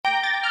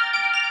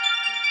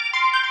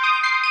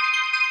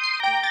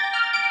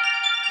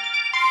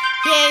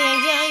Yeah.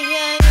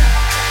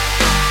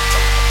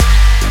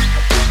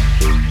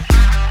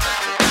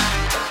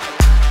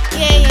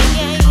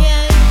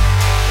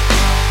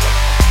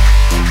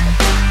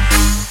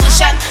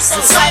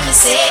 That's why me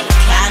say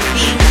can't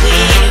be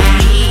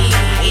weary.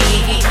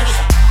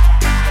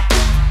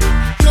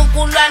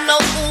 Nukulwa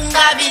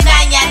nokungabi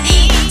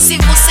nanyani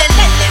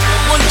sivuselele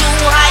umuntu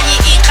hayi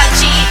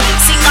ikhaji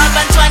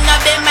singabantwana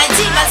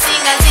bemathimba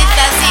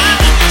singazidlazi.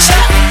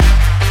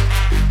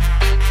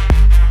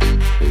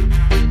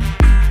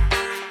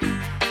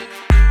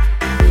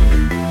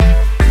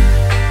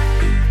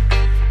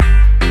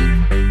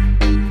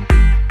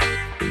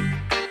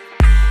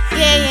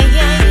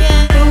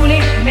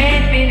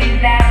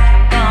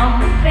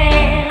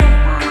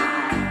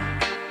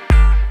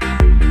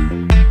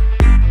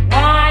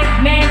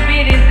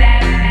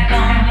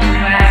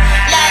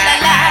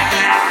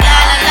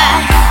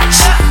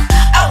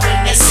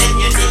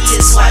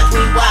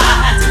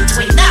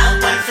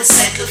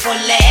 For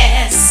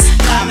less,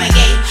 come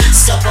again.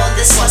 Stop all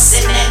this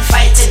fussing and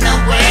fighting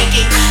and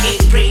working.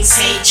 It brings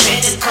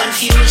hatred and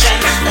confusion.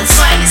 That's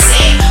why we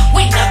say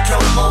we not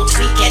promote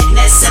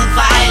wickedness and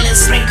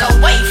violence. Break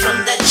away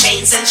from the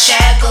chains and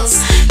shackles.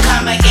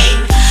 Come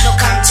again. No,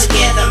 come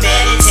together,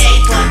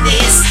 meditate on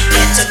this.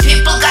 Get the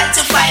people got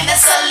to find a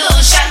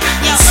solution.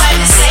 That's why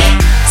we say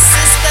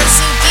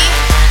Sista-Zukie,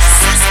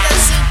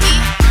 Sista-Zukie,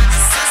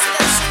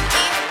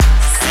 Sista-Zukie.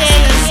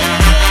 Yeah.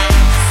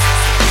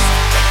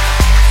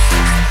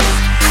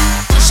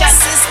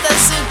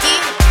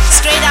 Sista-Zukie,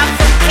 straight up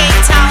from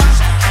Cape Town,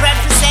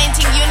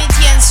 representing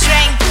unity and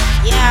strength.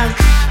 Yeah.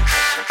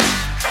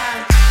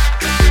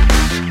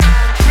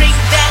 Bring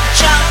back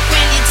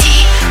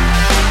tranquility.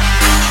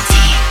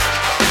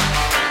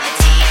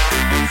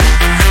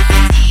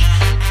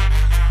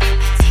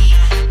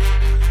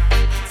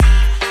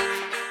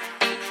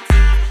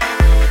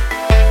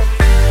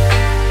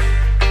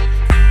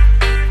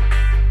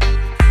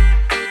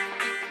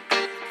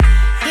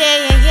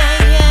 Yeah.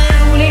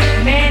 Foolish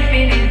man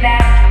feeling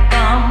that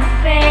don't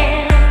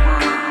fail.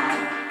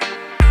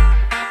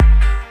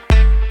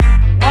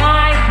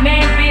 Wise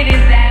man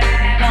feeling that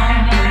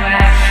don't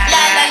right.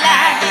 La.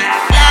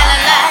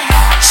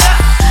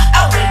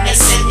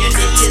 Awareness and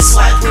unity is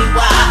what we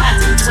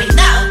want. We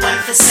not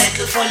want to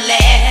settle for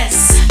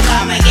less.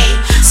 Come again.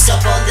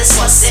 Stop all this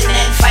fussing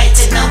and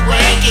fighting and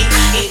working.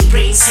 It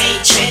brings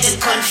hatred and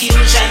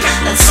confusion.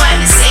 That's why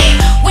we say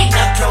we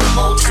not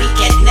promote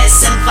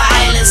wickedness and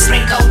violence.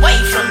 Break away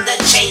from the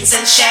chains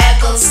and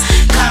shackles.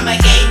 Come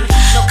again.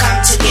 No,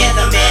 come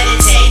together,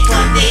 meditate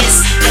on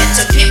this. Get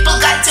the people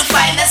got to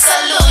find a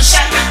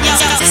solution. You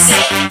have to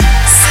say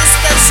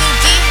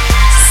Sista-Zukie,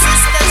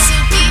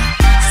 Sista-Zukie,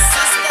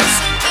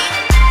 Sista-Zukie.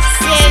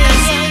 Yeah.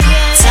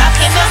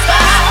 Talking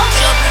about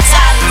your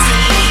brutality.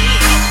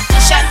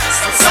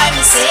 That's why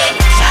we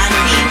say